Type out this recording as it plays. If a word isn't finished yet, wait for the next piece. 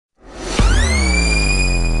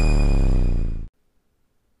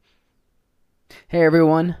Hey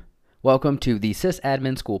everyone, welcome to the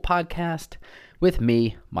Sysadmin School podcast with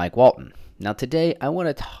me, Mike Walton. Now today I want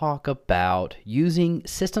to talk about using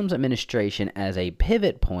systems administration as a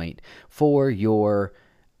pivot point for your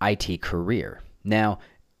IT career. Now,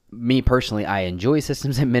 me personally, I enjoy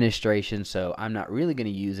systems administration, so I'm not really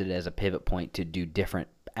going to use it as a pivot point to do different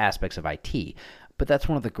aspects of IT. But that's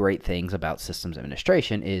one of the great things about systems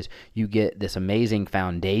administration is you get this amazing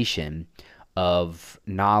foundation of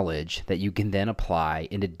knowledge that you can then apply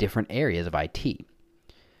into different areas of IT.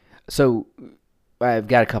 So I've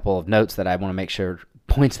got a couple of notes that I want to make sure,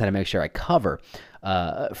 points that I make sure I cover.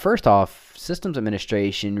 First off, systems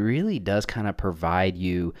administration really does kind of provide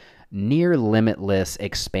you near limitless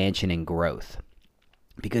expansion and growth,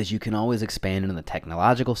 because you can always expand into the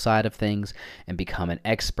technological side of things and become an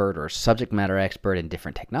expert or subject matter expert in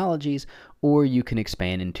different technologies, or you can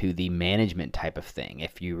expand into the management type of thing.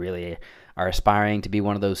 If you really are aspiring to be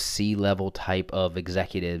one of those C-level type of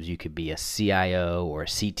executives, you could be a CIO or a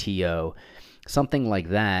CTO, something like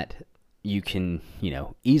that. You can,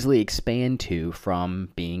 easily expand to from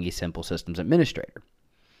being a simple systems administrator.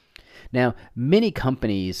 Now, many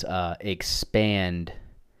companies expand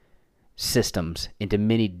systems into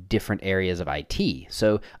many different areas of IT.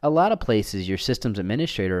 So a lot of places, your systems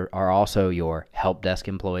administrator are also your help desk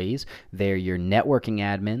employees. They're your networking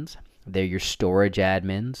admins. They're your storage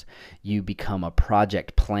admins. You become a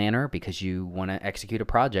project planner because you want to execute a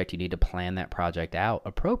project. You need to plan that project out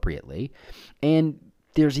appropriately. And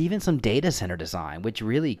there's even some data center design, which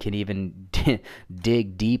really can even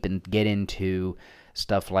dig deep and get into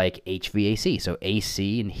stuff like HVAC, so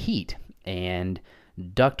AC and heat, and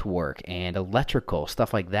ductwork and electrical,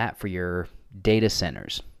 stuff like that for your data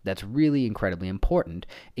centers. That's really incredibly important.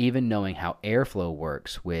 Even knowing how airflow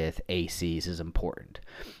works with ACs is important.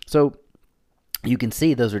 So you can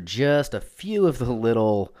see those are just a few of the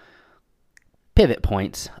little pivot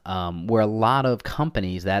points where a lot of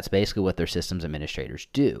companies, that's basically what their systems administrators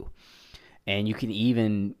do. And you can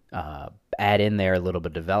even add in there a little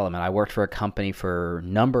bit of development. I worked for a company for a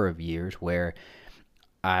number of years where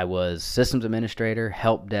I was systems administrator,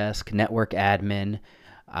 help desk, network admin.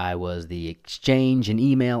 I was the exchange and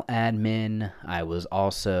email admin. I was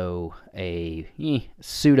also a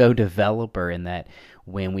pseudo developer in that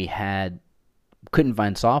when we couldn't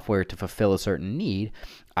find software to fulfill a certain need,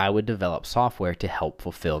 I would develop software to help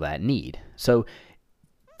fulfill that need. So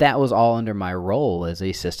that was all under my role as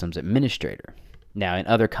a systems administrator. Now, in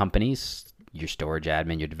other companies, your storage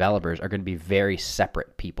admin, your developers are going to be very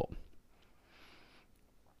separate people.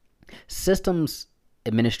 Systems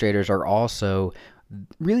administrators are also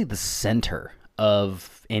really the center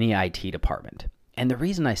of any IT department. And the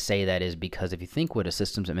reason I say that is because if you think what a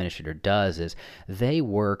systems administrator does is they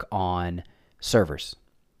work on servers.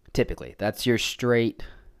 Typically, that's your straight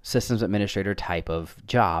systems administrator type of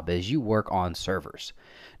job, is you work on servers.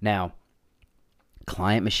 Now,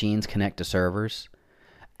 client machines connect to servers.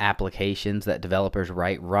 Applications that developers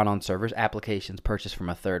write run on servers. Applications purchased from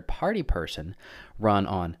a third-party person run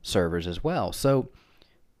on servers as well. So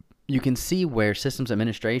you can see where systems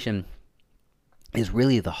administration is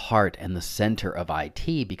really the heart and the center of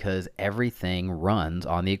IT, because everything runs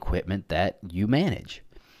on the equipment that you manage.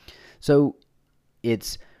 So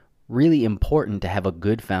it's really important to have a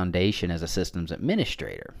good foundation as a systems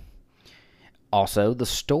administrator. Also, the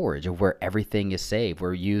storage of where everything is saved,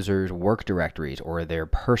 where users' work directories or their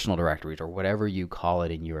personal directories or whatever you call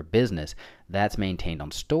it in your business, that's maintained on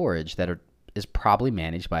storage that is probably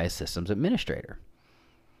managed by a systems administrator.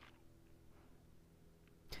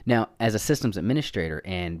 Now, as a systems administrator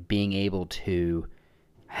and being able to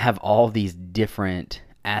have all these different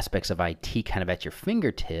aspects of IT kind of at your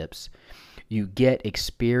fingertips, you get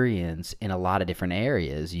experience in a lot of different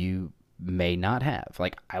areas you may not have.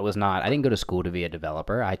 Like I didn't go to school to be a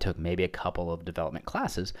developer. I took maybe a couple of development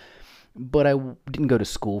classes, but I didn't go to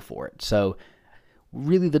school for it. So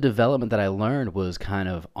really the development that I learned was kind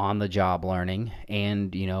of on-the-job learning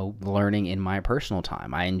and, learning in my personal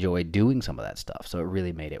time. I enjoyed doing some of that stuff, so it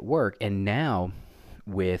really made it work. And now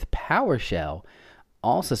with PowerShell,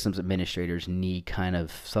 all systems administrators need kind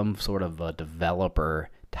of some sort of a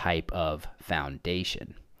developer type of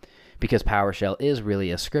foundation, because PowerShell is really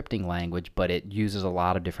a scripting language, but it uses a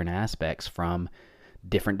lot of different aspects from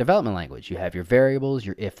different development language. You have your variables,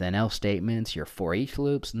 your if-then-else statements, your for-each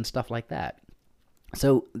loops, and stuff like that.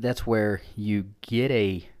 So that's where you get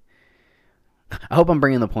I hope I'm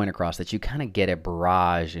bringing the point across that you kind of get a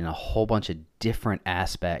barrage in a whole bunch of different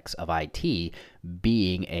aspects of IT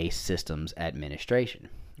being a systems administrator.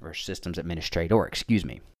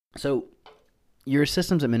 So you're a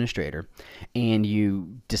systems administrator and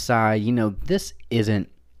you decide, this isn't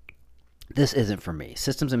this isn't for me.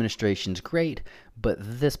 Systems administration is great, but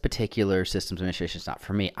this particular systems administration is not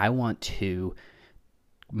for me. I want to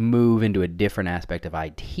move into a different aspect of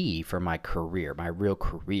IT for my career, my real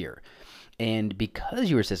career. And because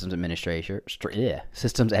you're a systems administrator,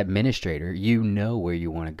 you know where you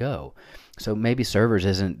want to go. So maybe servers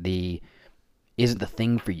isn't the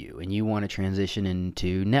thing for you, and you want to transition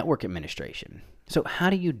into network administration. So how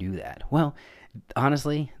do you do that? Well,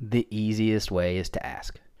 honestly, the easiest way is to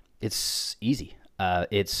ask. It's easy.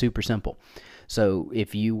 It's super simple. So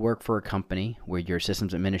if you work for a company where you're a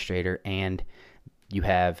systems administrator and you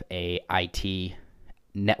have a IT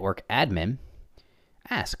network admin,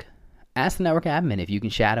 ask. Ask the network admin if you can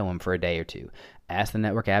shadow him for a day or two. Ask the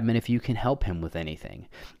network admin if you can help him with anything.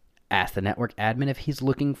 Ask the network admin if he's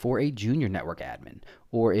looking for a junior network admin,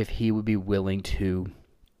 or if he would be willing to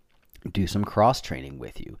do some cross-training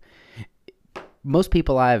with you. Most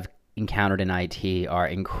people I've encountered in IT are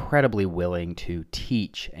incredibly willing to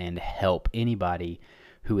teach and help anybody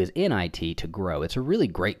who is in IT to grow. It's a really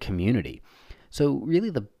great community. So really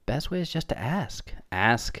the best way is just to ask.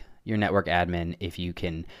 Ask your network admin if you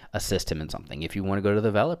can assist him in something. If you want to go to the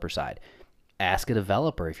developer side, ask a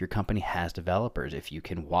developer if your company has developers, if you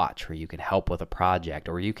can watch or you can help with a project,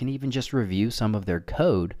 or you can even just review some of their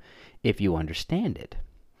code if you understand it.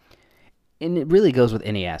 And it really goes with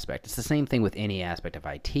any aspect. It's the same thing with any aspect of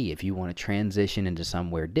IT. If you want to transition into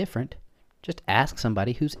somewhere different, just ask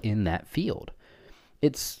somebody who's in that field.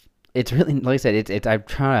 It's really, like I said,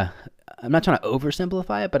 I'm not trying to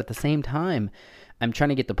oversimplify it, but at the same time, I'm trying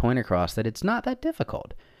to get the point across that it's not that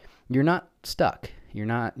difficult. You're not stuck.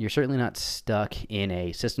 You're certainly not stuck in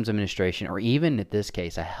a systems administration, or even in this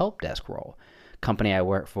case, a help desk role. Company I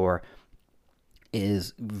work for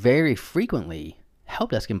is very frequently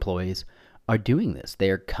help desk employees are doing this.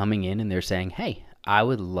 They're coming in and they're saying, hey, I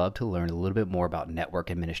would love to learn a little bit more about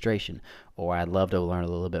network administration, or I'd love to learn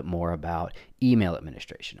a little bit more about email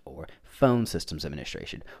administration, or phone systems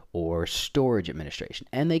administration, or storage administration.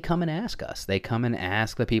 And they come and ask us. They come and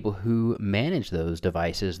ask the people who manage those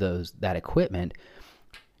devices, that equipment,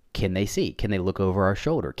 can they see? Can they look over our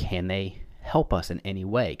shoulder? Can they help us in any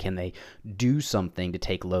way? Can they do something to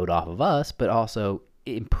take load off of us, but also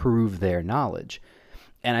improve their knowledge?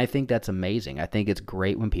 And I think that's amazing. I think it's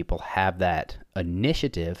great when people have that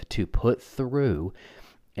initiative to put through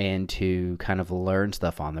and to kind of learn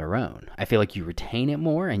stuff on their own. I feel like you retain it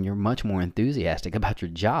more and you're much more enthusiastic about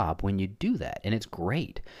your job when you do that. And it's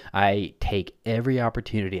great. I take every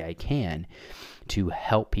opportunity I can to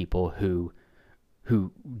help people who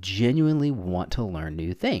genuinely want to learn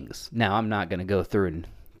new things. Now, I'm not going to go through and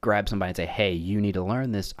grab somebody and say, hey, you need to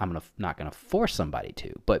learn this. I'm not going to force somebody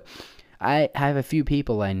to. But I have a few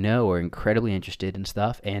people I know are incredibly interested in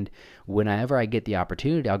stuff, and whenever I get the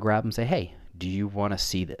opportunity, I'll grab them and say, hey, do you want to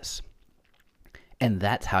see this? And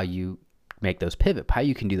that's how you make those how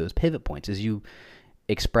you can do those pivot points is you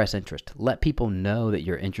express interest. Let people know that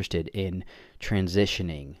you're interested in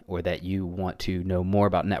transitioning, or that you want to know more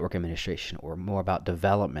about network administration or more about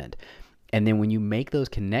development. And then when you make those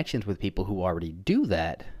connections with people who already do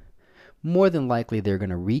that, more than likely they're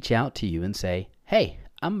going to reach out to you and say, hey,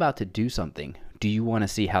 I'm about to do something. Do you want to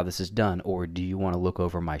see how this is done? Or do you want to look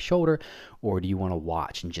over my shoulder? Or do you want to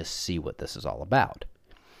watch and just see what this is all about?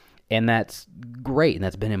 And that's great. And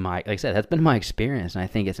that's been like I said, that's been my experience. And I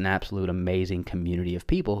think it's an absolute amazing community of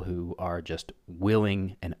people who are just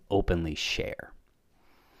willing and openly share.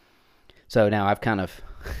 So now I've kind of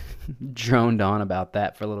droned on about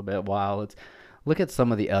that for a little bit while. Let's look at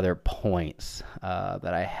some of the other points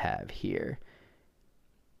that I have here.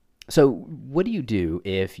 So what do you do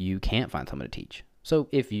if you can't find someone to teach? So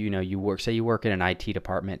if you work in an IT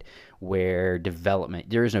department where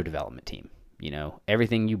there is no development team.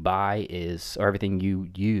 Everything you buy or everything you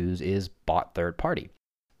use is bought third party.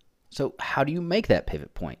 So how do you make that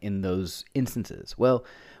pivot point in those instances? Well,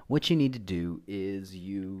 what you need to do is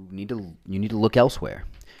you need to look elsewhere.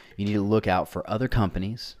 You need to look out for other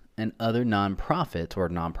companies and other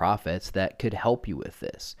nonprofits that could help you with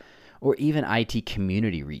this. Or even IT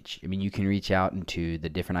community reach. I mean, you can reach out into the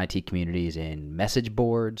different IT communities in message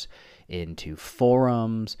boards, into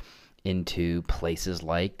forums, into places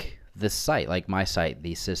like this site, like my site,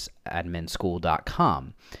 the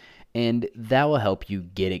sysadminschool.com. And that will help you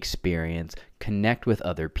get experience, connect with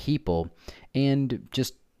other people, and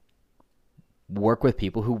just work with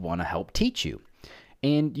people who want to help teach you.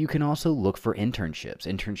 And you can also look for internships.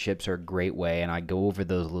 Internships are a great way, and I go over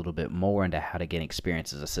those a little bit more into how to get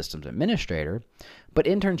experience as a systems administrator. But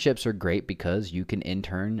internships are great because you can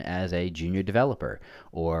intern as a junior developer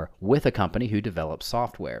or with a company who develops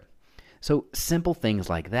software. So simple things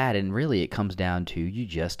like that, and really it comes down to you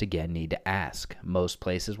just, again, need to ask. Most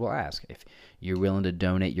places will ask. If you're willing to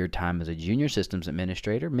donate your time as a junior systems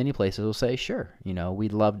administrator, many places will say, sure,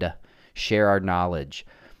 we'd love to share our knowledge,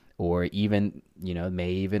 or even,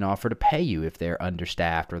 may even offer to pay you if they're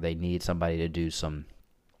understaffed or they need somebody to do some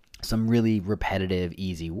really repetitive,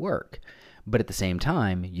 easy work. But at the same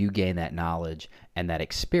time, you gain that knowledge and that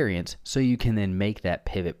experience so you can then make that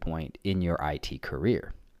pivot point in your IT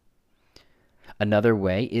career. Another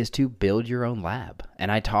way is to build your own lab.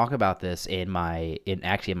 And I talk about this in my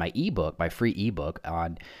ebook, my free ebook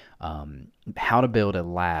on how to build a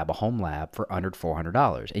home lab for under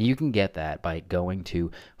 $400. And you can get that by going to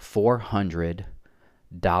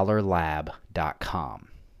 $400lab.com.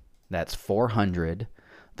 That's 400,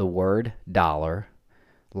 the word dollar,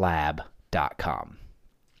 lab.com.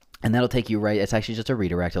 And that'll take you right, it's actually just a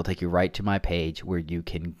redirect. It'll take you right to my page where you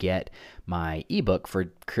can get my ebook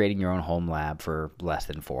for creating your own home lab for less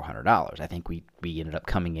than $400. I think we ended up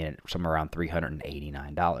coming in somewhere around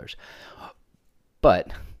 $389.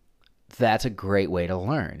 But that's a great way to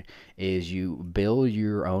learn, is you build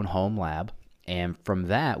your own home lab. And from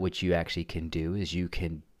that, what you actually can do is you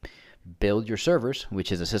can build your servers,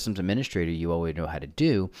 which as a systems administrator you already know how to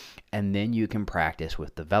do, and then you can practice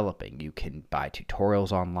with developing. You can buy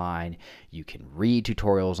tutorials online, you can read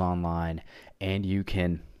tutorials online, and you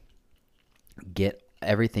can get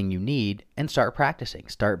everything you need and start practicing.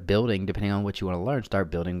 Start building, depending on what you want to learn, start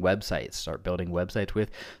building websites. Start building websites with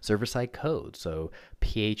server-side code. So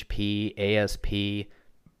PHP, ASP,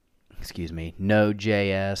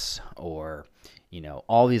 Node.js, or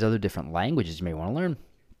all these other different languages you may want to learn.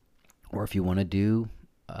 Or if you want to do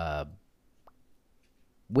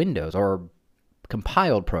Windows or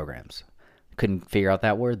compiled programs. Couldn't figure out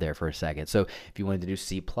that word there for a second. So if you wanted to do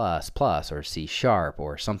C++ or C#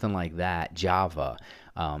 or something like that, Java,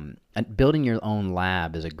 and building your own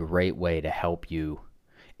lab is a great way to help you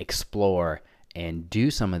explore and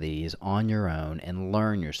do some of these on your own and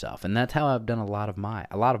learn yourself. And that's how I've done a lot of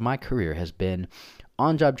my career has been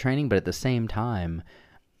on-job training, but at the same time,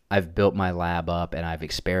 I've built my lab up and I've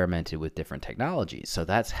experimented with different technologies. So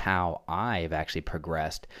that's how I've actually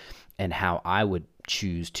progressed and how I would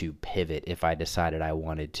choose to pivot if I decided I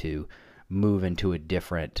wanted to move into a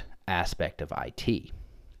different aspect of IT.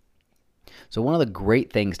 So one of the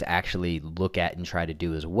great things to actually look at and try to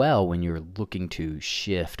do as well when you're looking to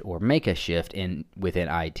shift or make a shift within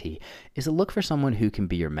IT is to look for someone who can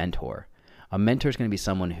be your mentor. A mentor is going to be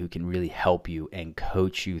someone who can really help you and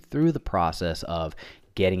coach you through the process of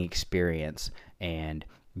getting experience and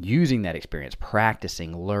using that experience,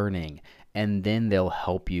 practicing, learning, and then they'll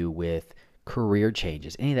help you with career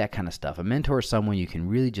changes, any of that kind of stuff. A mentor is someone you can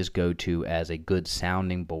really just go to as a good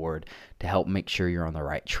sounding board to help make sure you're on the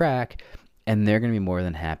right track, and they're going to be more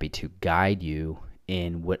than happy to guide you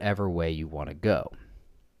in whatever way you want to go.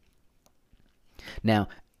 Now,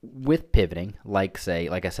 with pivoting, like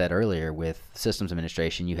I said earlier, with systems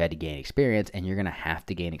administration, you had to gain experience, and you're going to have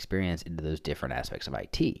to gain experience into those different aspects of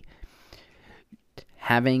IT.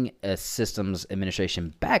 Having a systems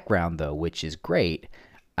administration background, though, which is great,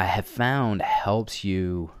 I have found helps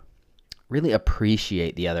you really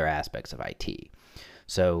appreciate the other aspects of IT.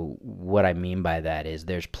 So what I mean by that is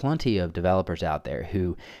there's plenty of developers out there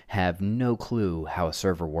who have no clue how a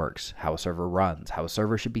server works, how a server runs, how a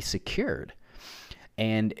server should be secured.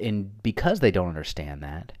 And because they don't understand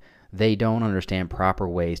that, they don't understand proper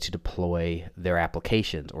ways to deploy their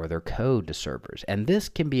applications or their code to servers. And this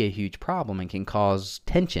can be a huge problem and can cause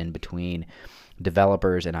tension between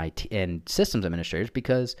developers and IT and systems administrators,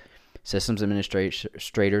 because systems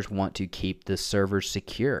administrators want to keep the servers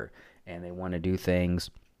secure and they want to do things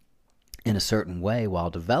in a certain way, while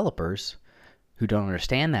developers who don't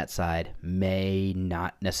understand that side may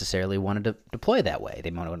not necessarily want to deploy that way. They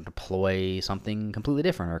want to deploy something completely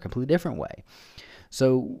different or a completely different way.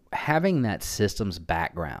 So having that systems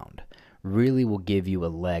background really will give you a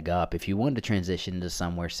leg up if you want to transition to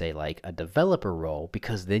somewhere, say like a developer role,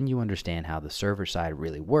 because then you understand how the server side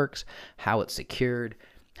really works, how it's secured,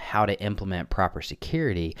 how to implement proper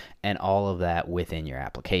security, and all of that within your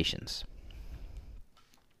applications.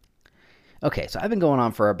 Okay, so I've been going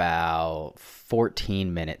on for about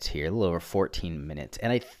 14 minutes here, a little over 14 minutes,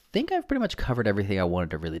 and I think I've pretty much covered everything I wanted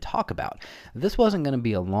to really talk about. This wasn't going to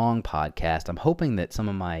be a long podcast. I'm hoping that some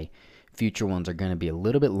of my future ones are going to be a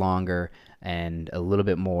little bit longer and a little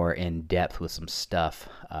bit more in depth with some stuff,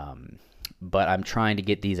 but I'm trying to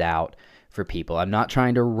get these out for people. I'm not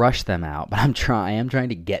trying to rush them out, but I am trying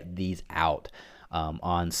to get these out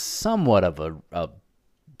on somewhat of a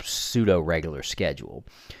pseudo-regular schedule.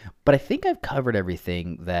 But I think I've covered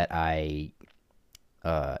everything that I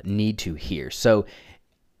need to hear. So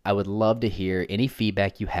I would love to hear any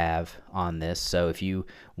feedback you have on this. So if you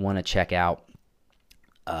want to check out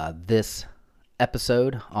this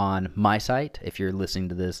episode on my site, if you're listening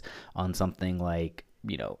to this on something like,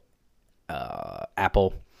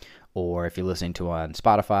 Apple, or if you're listening to on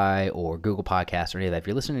Spotify or Google Podcasts or any of that, if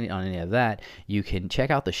you're listening on any of that, you can check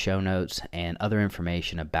out the show notes and other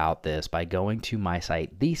information about this by going to my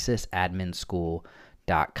site,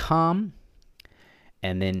 thesysadminschool.com,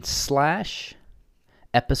 and then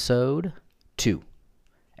 /episode 2.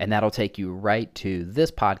 And that'll take you right to this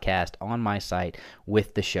podcast on my site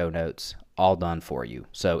with the show notes all done for you.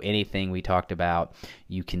 So anything we talked about,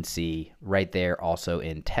 you can see right there, also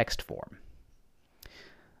in text form.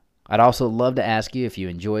 I'd also love to ask you, if you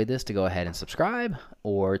enjoyed this, to go ahead and subscribe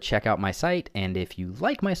or check out my site. And if you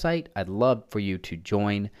like my site, I'd love for you to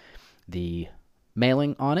join the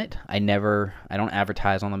mailing on it. I don't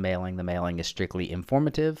advertise on the mailing. The mailing is strictly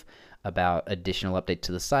informative about additional updates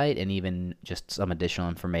to the site and even just some additional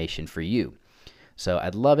information for you. So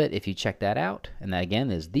I'd love it if you check that out. And that,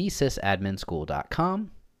 again, is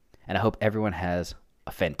thesysadminschool.com. And I hope everyone has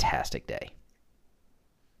a fantastic day.